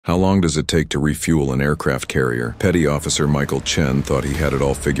How long does it take to refuel an aircraft carrier? Petty Officer Michael Chen thought he had it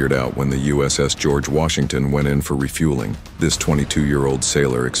all figured out when the USS George Washington went in for refueling. This 22-year-old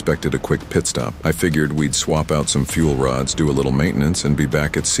sailor expected a quick pit stop. "I figured we'd swap out some fuel rods, do a little maintenance, and be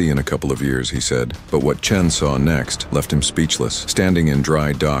back at sea in a couple of years," he said. But what Chen saw next left him speechless. Standing in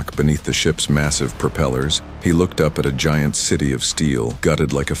dry dock beneath the ship's massive propellers, he looked up at a giant city of steel,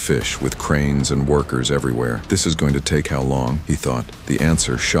 gutted like a fish, with cranes and workers everywhere. This is going to take how long? He thought. The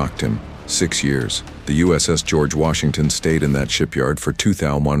answer shocked him. 6 years. The USS George Washington stayed in that shipyard for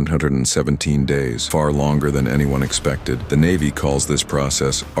 2,117 days, far longer than anyone expected. The Navy calls this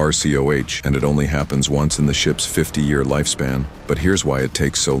process RCOH, and it only happens once in the ship's 50-year lifespan. But here's why it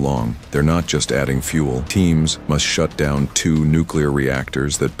takes so long. They're not just adding fuel. Teams must shut down 2 nuclear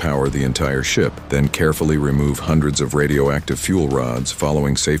reactors that power the entire ship, then carefully remove hundreds of radioactive fuel rods,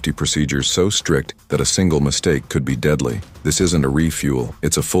 following safety procedures so strict that a single mistake could be deadly. This isn't a refuel,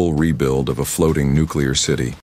 it's a full rebuild of a floating nuclear city.